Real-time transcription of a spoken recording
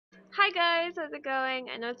Hi guys, how's it going?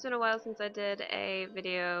 I know it's been a while since I did a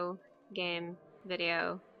game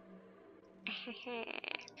video.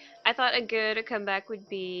 I thought a good comeback would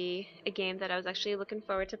be a game that I was actually looking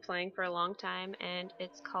forward to playing for a long time, and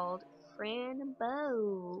it's called Fran.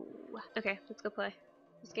 Okay, let's go play.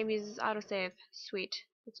 This game uses autosave. Sweet.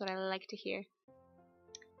 That's what I like to hear.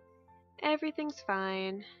 Everything's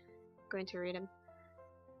fine. I'm going to read them.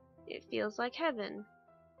 It feels like heaven.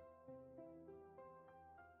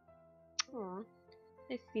 Aw,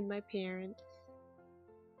 I see my parents.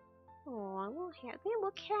 Oh, they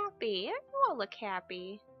look happy. They all look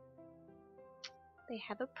happy. They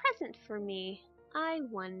have a present for me. I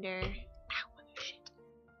wonder. Ow, shit.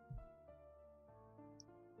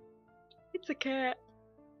 It's a cat.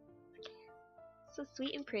 So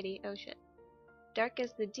sweet and pretty. Oh shit. Dark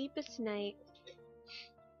as the deepest night.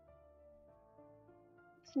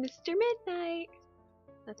 It's Mr. Midnight.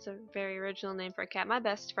 That's a very original name for a cat. My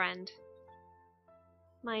best friend.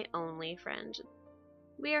 My only friend.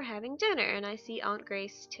 We are having dinner, and I see Aunt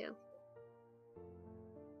Grace too.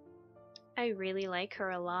 I really like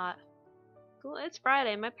her a lot. Cool, it's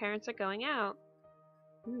Friday. My parents are going out.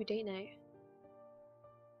 Ooh, date night.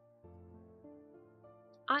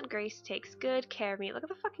 Aunt Grace takes good care of me. Look at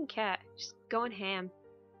the fucking cat. Just going ham.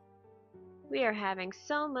 We are having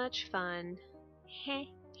so much fun. Heh,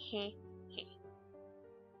 heh, heh.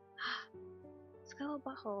 Skull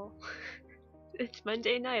butthole. It's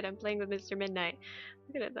Monday night. I'm playing with Mr. Midnight.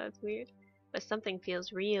 Look at it, that's weird. But something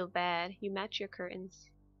feels real bad. You match your curtains.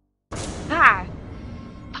 Ah!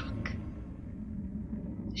 Fuck.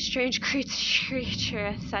 Strange creature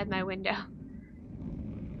outside my window.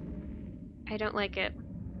 I don't like it.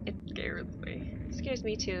 It scares me. It scares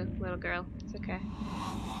me too, little girl. It's okay.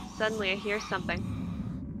 Suddenly I hear something.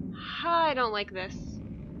 I don't like this.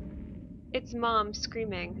 It's Mom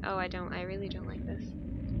screaming. Oh, I really don't like this.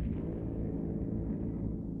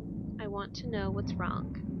 I want to know what's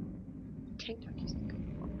wrong. Tank top is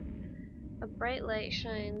a bright light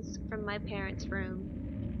shines from my parents' room.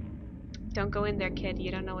 Don't go in there, kid. You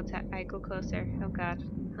don't know what's happening. I go closer. Oh god.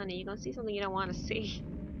 Honey, you're gonna see something you don't want to see.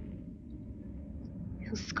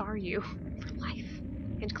 He'll scar you for life.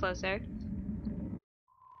 Inch closer.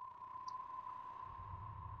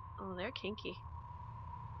 Oh, they're kinky.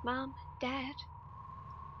 Mom, Dad.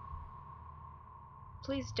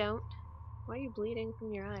 Please don't. Why are you bleeding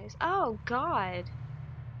from your eyes? Oh god.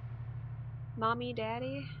 Mommy,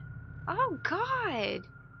 Daddy. Oh god.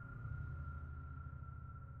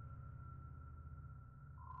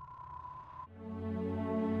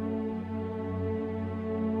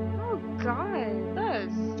 Oh god.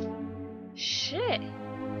 That's shit.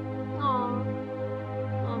 Aw.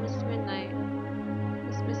 Oh, Mr. Midnight.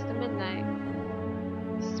 It's Mr. Midnight.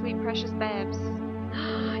 Sweet precious babs.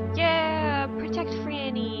 Yeah! Protect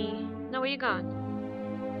Franny! No, where you going?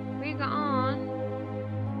 Where you going? Aww.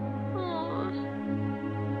 Aww.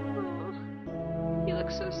 You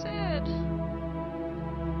look so sad.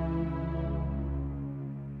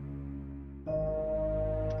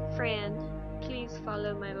 Fran, please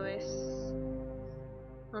follow my voice.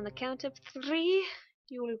 On the count of 3,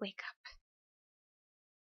 you will wake up.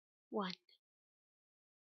 1,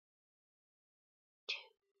 2.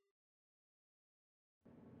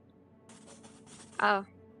 Oh.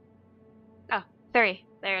 Oh, 3.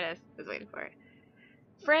 There it is. I was waiting for it.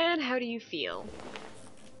 Fran, how do you feel?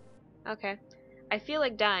 Okay. I feel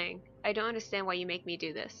like dying. I don't understand why you make me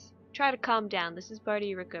do this. Try to calm down. This is part of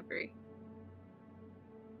your recovery.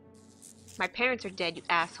 My parents are dead, you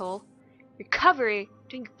asshole. Recovery?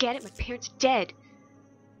 Don't you get it? My parents are dead.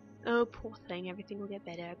 Oh, poor thing. Everything will get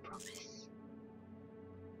better, I promise.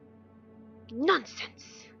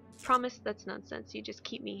 Nonsense! Promise that's nonsense. You just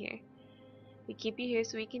keep me here. We keep you here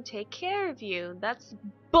so we can take care of you. That's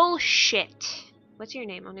bullshit. What's your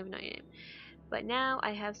name? I don't even know your name. But now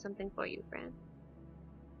I have something for you, Fran.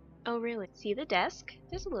 Oh, really? See the desk?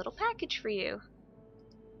 There's a little package for you.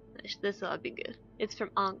 This ought to be good. It's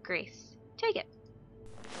from Aunt Grace. Take it.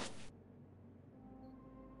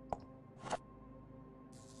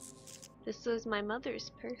 This was my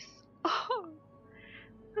mother's purse. Oh,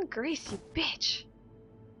 Aunt Grace, you bitch.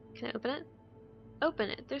 Can I open it?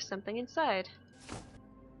 Open it. There's something inside.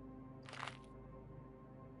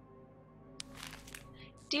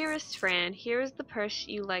 Dearest Fran, here is the purse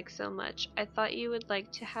you like so much. I thought you would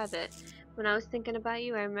like to have it. When I was thinking about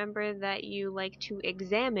you, I remember that you like to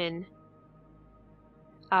examine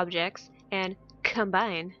objects and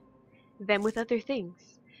combine them with other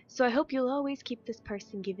things. So I hope you'll always keep this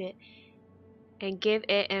purse and give it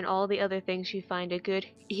and all the other things you find a good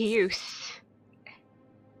use.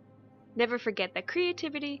 Never forget that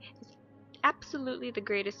creativity is absolutely the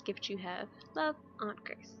greatest gift you have. Love, Aunt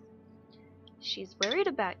Grace. She's worried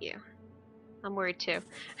about you. I'm worried too.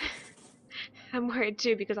 I'm worried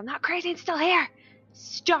too because I'm not crazy and still here.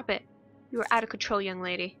 Stop it. You are out of control, young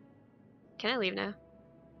lady. Can I leave now?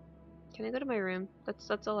 Can I go to my room?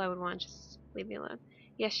 That's all I would want. Just leave me alone.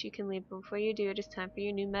 Yes, you can leave, but before you do, it is time for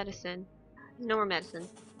your new medicine. No more medicine.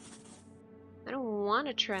 I don't want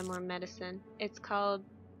to try more medicine. It's called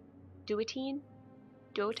Duotine?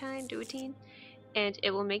 Duotine? And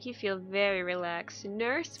it will make you feel very relaxed.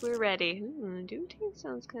 Nurse, we're ready. Duotine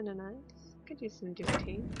sounds kind of nice. Could use some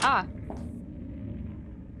Duotine. Ah!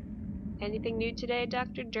 Anything new today,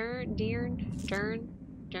 Dr. Dearn? I'm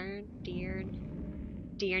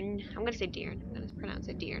gonna say Dearn. I'm gonna pronounce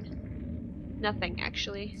it Dearn. Nothing,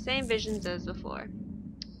 actually. Same visions as before.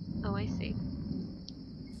 Oh, I see.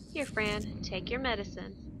 Here, Fran. Take your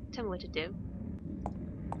medicine. Tell me what to do.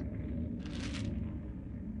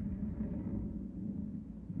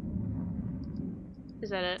 Is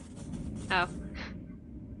that it? Oh.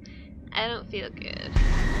 I don't feel good.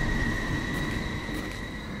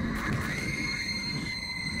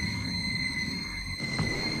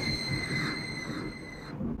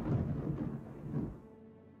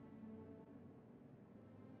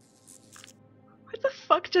 What the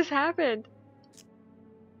fuck just happened?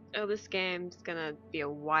 Oh, this game's gonna be a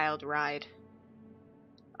wild ride.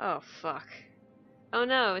 Oh, fuck. Oh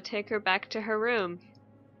no, take her back to her room.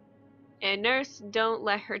 And nurse, don't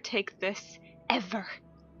let her take this ever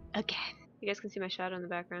again. You guys can see my shadow in the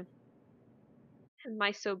background. And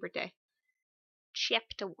my sober day.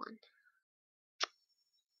 Chapter 1.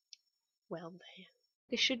 Well then.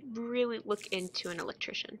 They should really look into an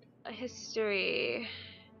electrician. A history.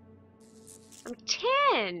 I'm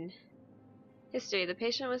 10! History. The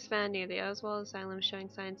patient was found near the Oswald Asylum showing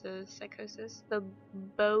signs of psychosis. The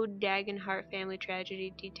Bo Dagenhart family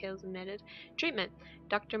tragedy details omitted. Treatment.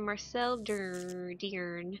 Dr. Marcel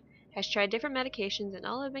Dearn has tried different medications and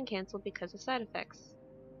all have been cancelled because of side effects.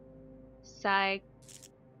 Psycho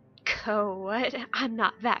what? I'm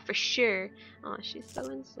not that for sure. Oh, she's so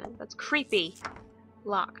innocent. That's creepy.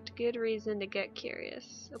 Locked. Good reason to get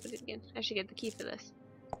curious. Open it again. I should get the key for this.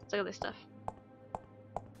 Let's look at this stuff.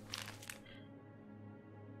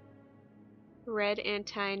 Red and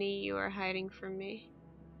Tiny, you are hiding from me.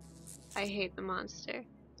 I hate the monster.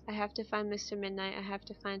 I have to find Mr. Midnight. I have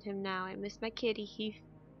to find him now. I miss my kitty.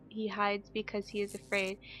 He hides because he is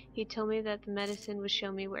afraid. He told me that the medicine would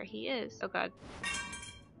show me where he is. Oh god.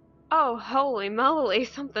 Oh, holy moly,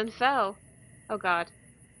 something fell. Oh god.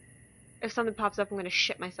 If something pops up, I'm gonna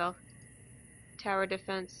shit myself. Tower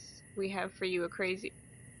defense. We have for you a crazy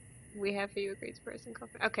person.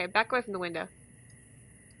 Okay, back away from the window.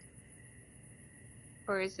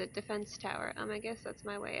 Or is it defense tower? I guess that's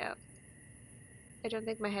my way out. I don't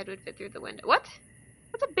think my head would fit through the window. What?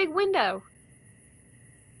 What's a big window?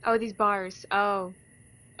 Oh, these bars. Oh.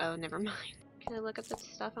 Oh, never mind. Can I look at the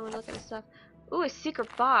stuff? I want to look at the stuff. Ooh, a secret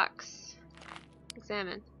box.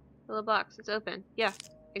 Examine. A little box. It's open. Yeah.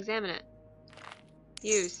 Examine it.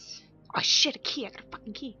 Use. Oh shit, a key. I got a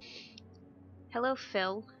fucking key. Hello,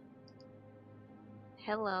 Phil.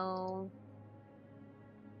 Hello.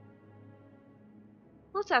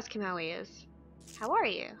 Let's ask him how he is. How are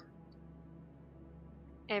you?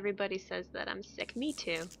 Everybody says that I'm sick. Me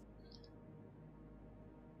too.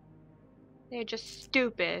 They're just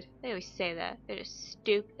stupid. They always say that. They're just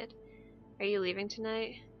stupid. Are you leaving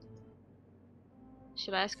tonight?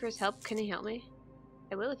 Should I ask for his help? Can he help me?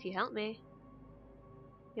 I will if you help me.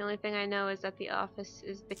 The only thing I know is that the office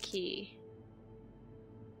is the key.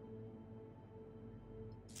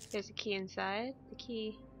 There's a key inside. The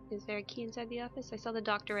key. Is there a key inside the office? I saw the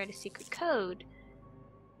doctor write a secret code.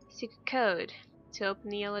 Secret code. To open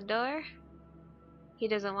the yellow door? He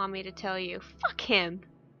doesn't want me to tell you. Fuck him!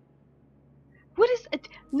 What is it?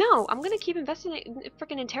 No, I'm gonna keep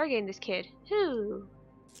freaking interrogating this kid. Who?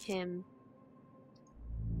 Him.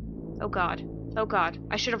 Oh god. Oh god.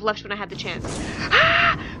 I should have left when I had the chance.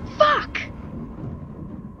 Ah! Fuck!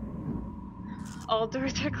 All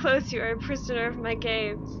doors are closed. You are a prisoner of my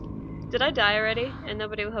games. Did I die already? And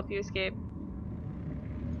nobody will help you escape.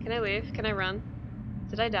 Can I leave? Can I run?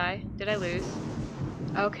 Did I die? Did I lose?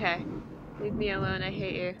 Okay. Leave me alone. I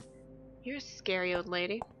hate you. You're a scary old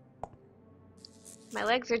lady. My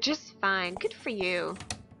legs are just fine. Good for you.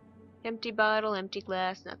 Empty bottle, empty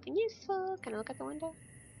glass, nothing useful. Can I look at the window?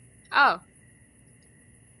 Oh.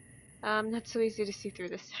 Not so easy to see through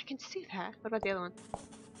this. I can see that. What about the other one?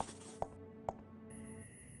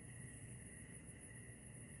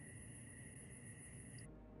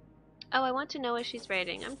 Oh, I want to know what she's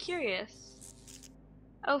writing. I'm curious.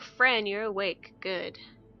 Oh, Fran, you're awake. Good.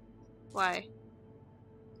 Why?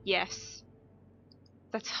 Yes.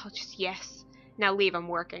 That's all, just yes. Now leave, I'm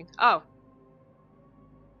working. Oh.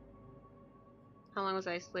 How long was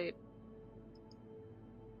I asleep?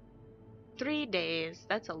 3 days.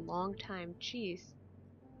 That's a long time. Jeez.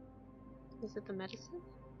 Was it the medicine?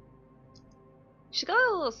 She got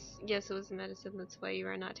a little... Yes, it was the medicine. That's why you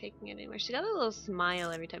are not taking it anymore. She got a little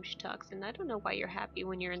smile every time she talks, and I don't know why you're happy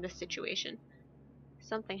when you're in this situation.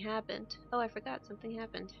 Something happened. Oh, I forgot. Something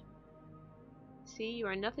happened. See, you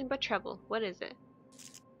are nothing but trouble. What is it?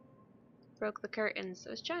 Broke the curtains. I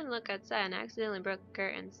was trying to look outside and I accidentally broke the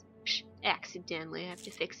curtains. Psh, accidentally. I have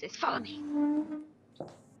to fix this. Follow me.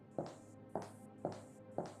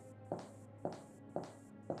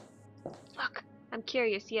 Look. I'm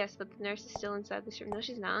curious, yes, but the nurse is still inside this room. No,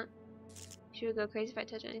 she's not. She would go crazy if I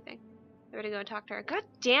touch anything. I better go and talk to her. God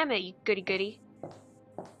damn it, you goody goody.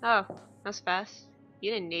 Oh, that was fast.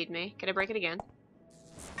 You didn't need me. Can I break it again?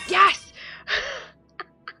 Yes! I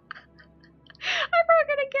broke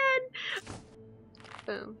it again!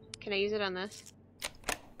 Boom. Can I use it on this?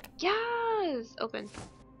 Yes! Open.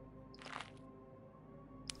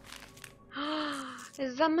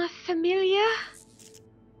 Is that my familia?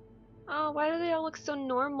 Oh, why do they all look so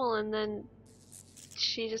normal and then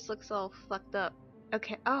she just looks all fucked up?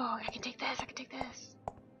 Okay. Oh, I can take this. I can take this.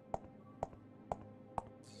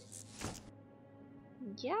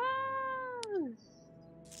 Yes!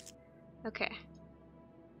 Okay.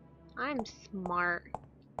 I'm smart.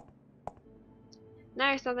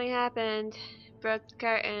 Now something happened. Broke the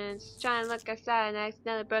curtains. Trying to look outside and I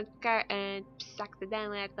accidentally broke the curtain.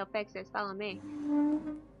 Accidentally, I have to go fix this. Follow me.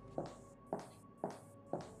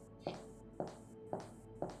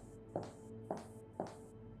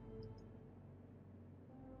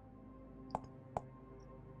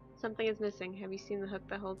 Something is missing. Have you seen the hook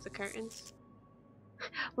that holds the curtains?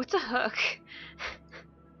 What's a hook?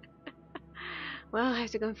 Well, I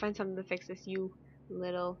have to go and find something to fix this, you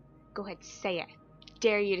little... Go ahead, say it.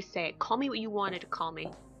 Dare you to say it. Call me what you wanted to call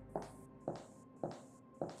me.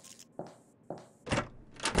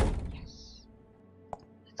 Yes.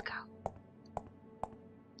 Let's go.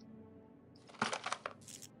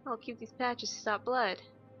 I'll keep these patches to stop blood.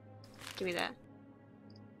 Give me that.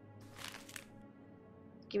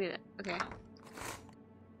 Give me that. Okay.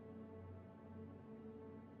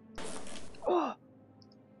 Oh!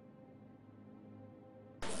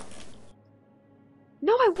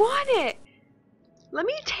 No, I want it! Let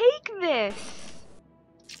me take this!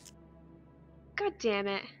 God damn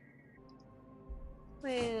it.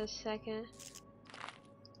 Wait a second.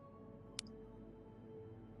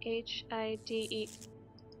 HIDE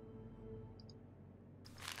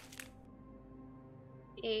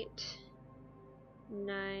 8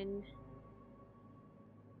 9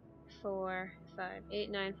 4 5 8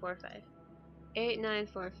 9 4 5 8 9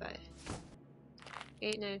 4 5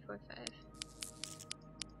 8 9 4 5.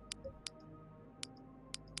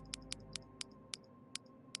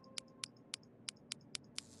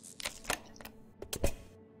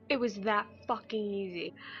 It was that fucking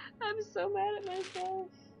easy. I'm so mad at myself.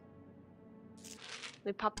 Let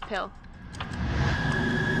me pop a pill.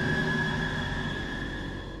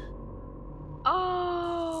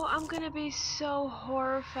 Oh, I'm gonna be so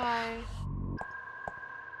horrified.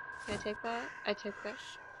 Can I take that? I took that.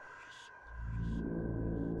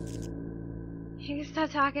 You can stop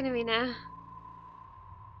talking to me now.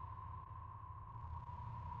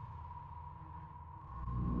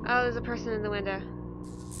 Oh, there's a person in the window.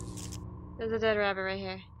 There's a dead rabbit right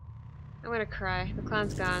here. I'm gonna cry. The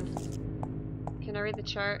clown's gone. Can I read the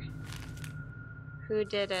chart? Who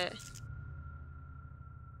did it?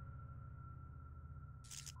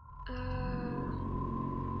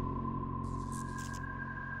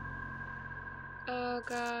 Oh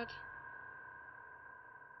god.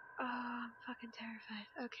 Oh, I'm fucking terrified.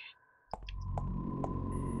 Okay.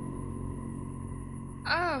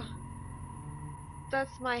 Oh!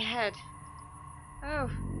 That's my head.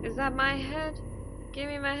 Oh, is that my head? Give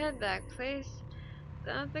me my head back, please.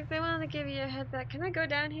 I don't think they want to give you your head back. Can I go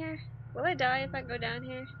down here? Will I die if I go down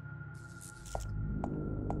here?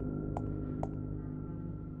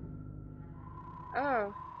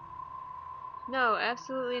 Oh. No,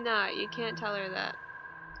 absolutely not. You can't tell her that.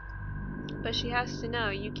 But she has to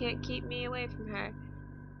know. You can't keep me away from her.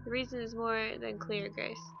 The reason is more than clear,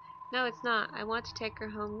 Grace. No, it's not. I want to take her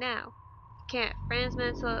home now. Can't. Fran's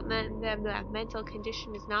mental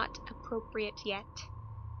condition is not appropriate yet.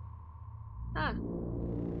 Ah.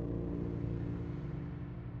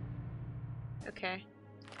 Okay.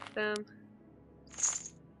 Boom.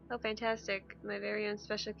 Oh, fantastic. My very own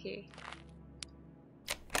special key.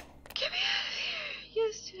 Get me out of here!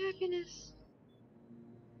 Yes to happiness.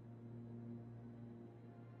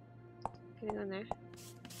 Can I go in there?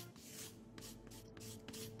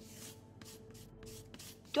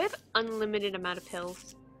 Do I have unlimited amount of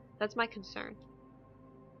pills? That's my concern.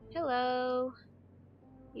 Hello.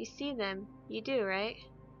 You see them. You do, right?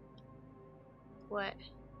 What?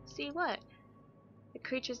 See what? The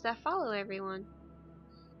creatures that follow everyone.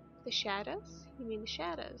 The shadows? You mean the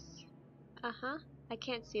shadows? Uh-huh. I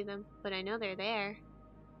can't see them, but I know they're there.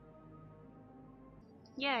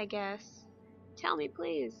 Yeah, I guess. Tell me,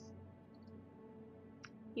 please.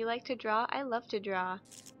 You like to draw? I love to draw.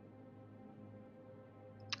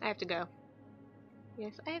 I have to go.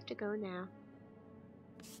 Yes, I have to go now.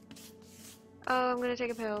 Oh, I'm gonna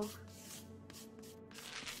take a pill.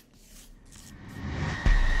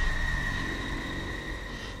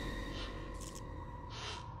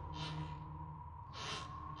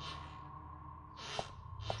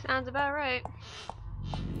 Sounds about right.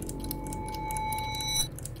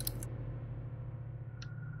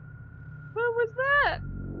 What was that?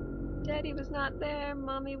 Daddy was not there.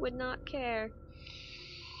 Mommy would not care.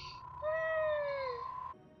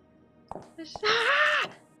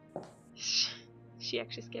 She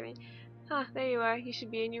actually scared me. Ah, there you are. You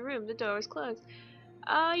should be in your room. The door was closed.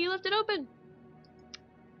 You left it open.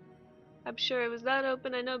 I'm sure it was that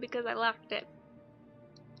open. I know because I locked it.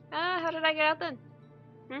 How did I get out then?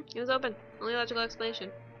 It was open. Only logical explanation.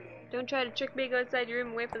 Don't try to trick me. Go inside your room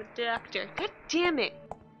and wait for the doctor. God damn it!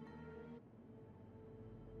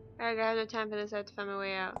 Alright, I have no time for this. I have to find my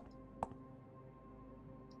way out.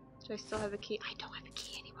 Do I still have the key? I don't have the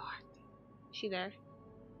key anymore. Is she there?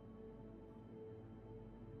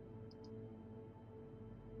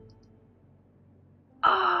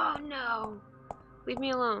 Oh no! Leave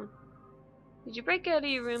me alone. Did you break out of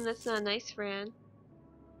your room? That's not nice, Fran.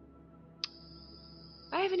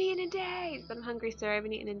 I haven't eaten in days! I'm hungry, sir. I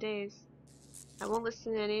haven't eaten in days. I won't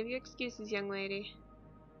listen to any of your excuses, young lady.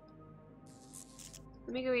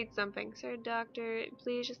 Let me go eat something. Sir, doctor,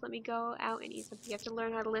 please just let me go out and eat something. You have to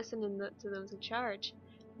learn how to listen to those in charge.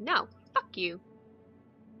 No! Fuck you!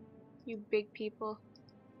 You big people.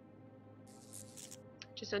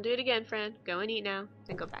 Just don't do it again, Fran. Go and eat now.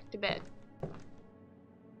 Then go back to bed.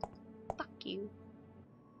 Fuck you.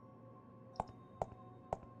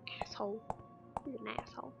 Asshole. He's an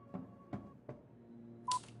asshole.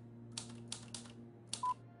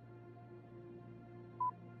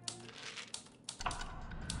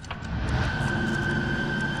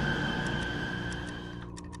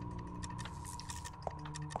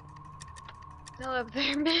 Hello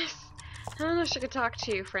there, miss. I don't know if I could talk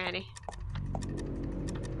to you, Franny.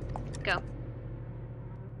 Go.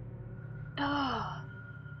 Oh.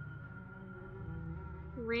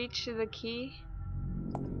 Reach the key.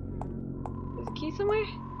 Is the key somewhere?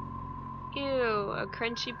 Ew, a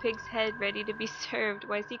crunchy pig's head ready to be served.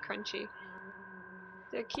 Why is he crunchy? Is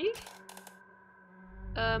there a key?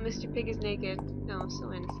 Mr. Pig is naked. No,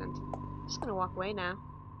 so innocent. I'm just gonna walk away now.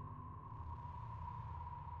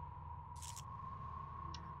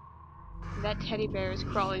 That teddy bear is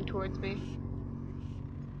crawling towards me.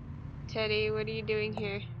 Teddy, what are you doing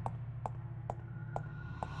here?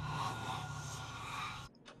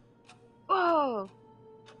 Whoa!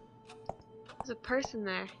 There's a person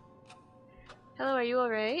there. Hello, are you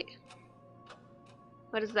alright?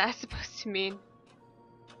 What is that supposed to mean?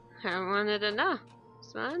 I wanted to know.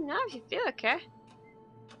 So, now if you feel okay.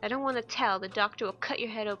 I don't want to tell. The doctor will cut your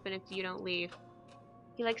head open if you don't leave.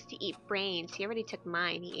 He likes to eat brains. He already took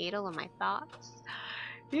mine. He ate all of my thoughts.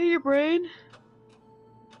 Eat your brain?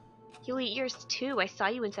 He'll eat yours too. I saw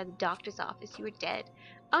you inside the doctor's office. You were dead.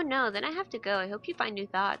 Oh no, then I have to go. I hope you find new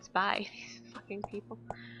thoughts. Bye. These fucking people.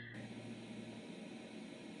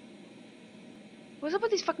 What's up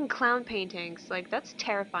with these fucking clown paintings? Like, that's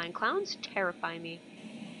terrifying. Clowns terrify me.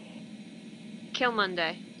 Kill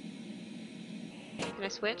Monday. Can I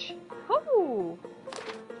switch? Ooh!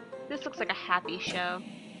 This looks like a happy show.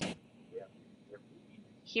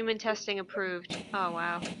 Human testing approved. Oh,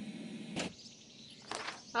 wow.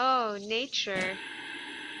 Oh, nature.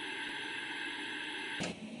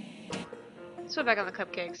 Let's put back on the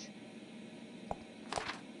cupcakes.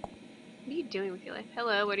 What are you doing with your life?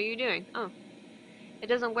 Hello, what are you doing? Oh. It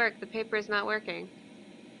doesn't work. The paper is not working.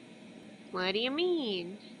 What do you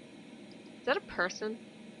mean? Is that a person?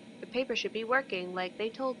 The paper should be working, like they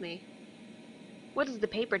told me. What does the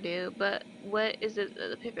paper do? But what is it that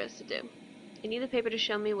the paper has to do? I need the paper to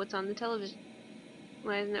show me what's on the television.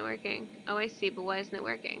 Why isn't it working? Oh, I see, but why isn't it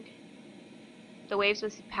working? The waves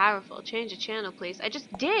must be powerful. Change the channel, please. I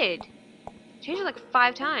just did! Change it like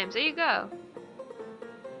 5 times. There you go.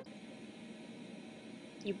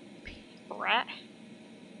 You brat.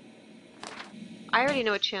 I already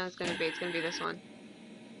know what channel it's gonna be. It's gonna be this one.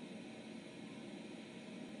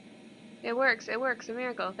 It works, a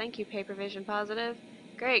miracle. Thank you, Paper Vision Positive.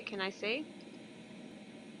 Great, can I see?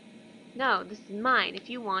 No, this is mine. If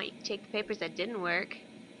you want, you can take the papers that didn't work.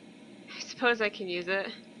 I suppose I can use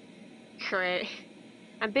it. Great.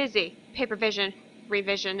 I'm busy. Paper Vision,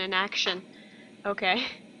 revision, and action. Okay.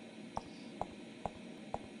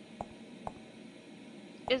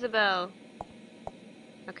 Isabel.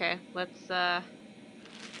 Okay, let's,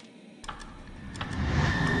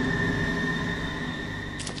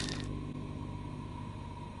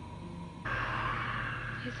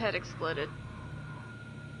 His head exploded.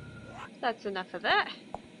 That's enough of that.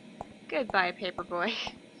 Goodbye, Paperboy.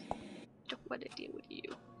 Don't want to deal with you.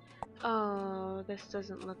 Oh, this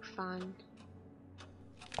doesn't look fun.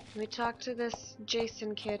 Let me talk to this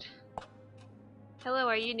Jason kid. Hello,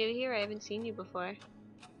 are you new here? I haven't seen you before.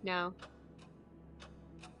 No.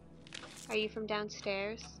 Are you from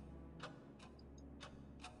downstairs?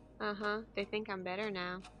 Uh-huh. They think I'm better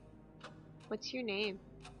now. What's your name?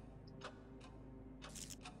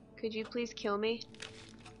 Could you please kill me?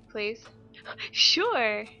 Please?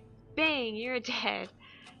 Sure! Bang! You're dead.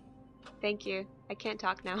 Thank you. I can't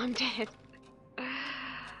talk now. I'm dead.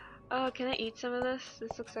 Oh, can I eat some of this?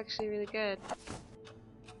 This looks actually really good.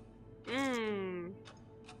 Mmm.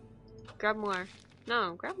 Grab more.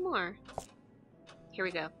 No, grab more. Here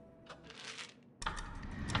we go.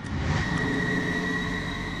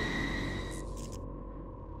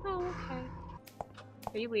 Oh, okay.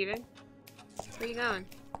 Are you leaving? Where are you going?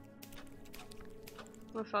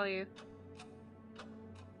 We'll follow you.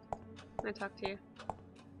 I'm gonna talk to you.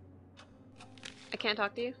 I can't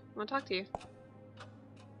talk to you? I wanna talk to you.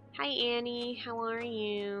 Hi Annie, how are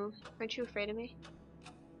you? Aren't you afraid of me?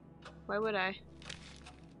 Why would I?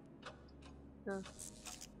 Oh.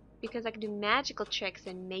 Because I can do magical tricks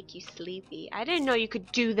and make you sleepy. I didn't know you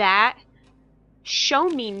could do that! Show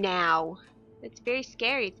me now! It's very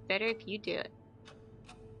scary. It's better if you do it.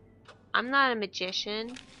 I'm not a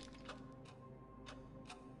magician.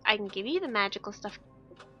 I can give you the magical stuff.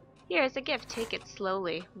 Here, as a gift. Take it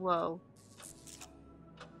slowly. Whoa.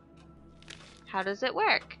 How does it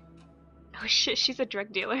work? Oh shit, she's a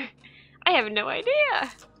drug dealer. I have no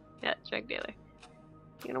idea! Yeah, drug dealer.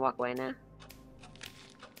 You gonna walk away now?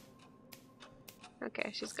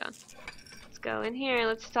 Okay, she's gone. Let's go in here.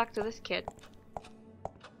 Let's talk to this kid.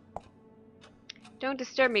 Don't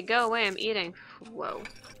disturb me. Go away. I'm eating. Whoa.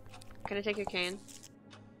 Can I take your cane?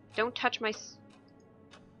 Don't touch my...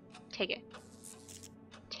 Take it.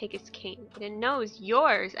 Take his cane. I didn't know it was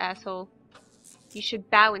yours, asshole. You should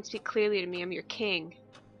bow and speak clearly to me. I'm your king.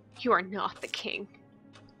 You are not the king.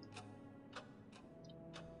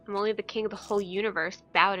 I'm only the king of the whole universe.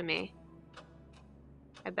 Bow to me.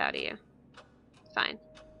 I bow to you. Fine.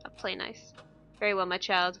 I'll play nice. Very well, my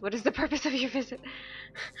child. What is the purpose of your visit?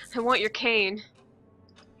 I want your cane.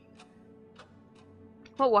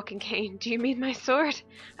 What walking cane? Do you mean my sword?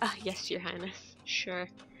 Ah, yes, your highness. Sure.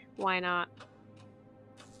 Why not?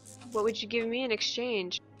 What would you give me in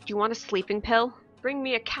exchange? Do you want a sleeping pill? Bring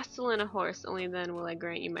me a castle and a horse. Only then will I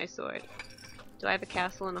grant you my sword. Do I have a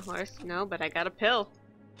castle and a horse? No, but I got a pill.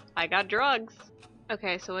 I got drugs.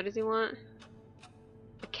 Okay, so what does he want?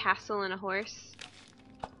 A castle and a horse?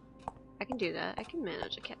 I can do that. I can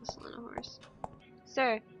manage a castle and a horse.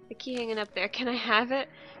 Sir, the key hanging up there. Can I have it?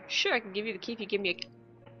 Sure, I can give you the key if you give me a...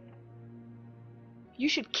 You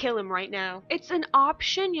should kill him right now. It's an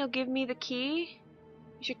option. You'll give me the key?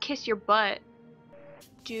 You should kiss your butt.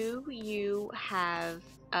 Do you have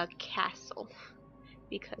a castle?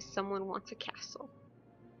 Because someone wants a castle.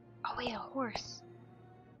 Oh wait, a horse.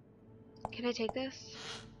 Can I take this?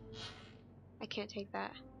 I can't take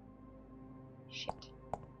that. Shit.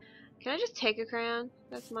 Can I just take a crayon?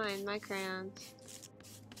 That's mine, my crayons.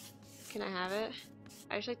 Can I have it?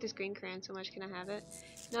 I just like this green crayon so much, can I have it?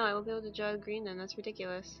 No, I won't be able to draw green then, that's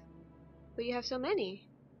ridiculous. But you have so many.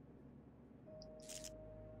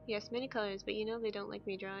 Yes, many colors, but you know they don't like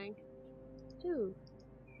me drawing. Who?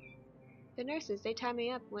 The nurses, they tie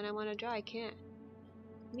me up when I want to draw, I can't.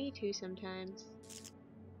 Me too sometimes.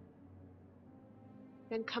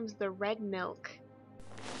 Then comes the red milk.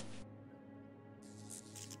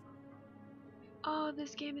 Oh,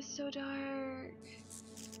 this game is so dark.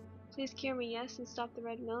 Please cure me, yes, and stop the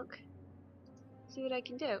red milk. See what I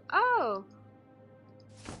can do. Oh!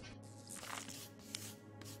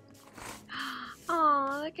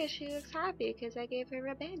 Oh, look at she looks happy because I gave her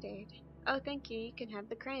a band-aid. Oh, thank you. You can have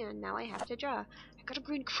the crayon. Now I have to draw. I got a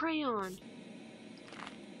green crayon.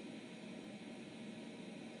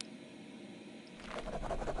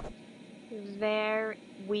 There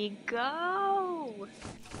we go.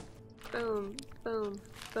 Boom, boom,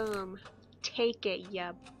 boom. Take it,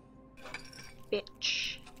 ya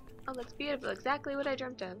bitch. Oh, that's beautiful. Exactly what I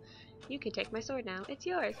dreamt of. You can take my sword now. It's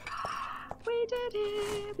yours. We did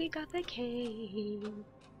it! We got the cave.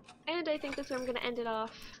 And I think that's where I'm going to end it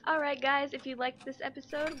off. Alright guys, if you liked this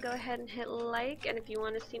episode, go ahead and hit like. And if you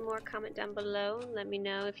want to see more, comment down below. Let me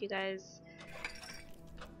know if you guys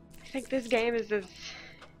think this game is as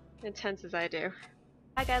intense as I do.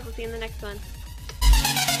 Bye guys, we'll see you in the next one.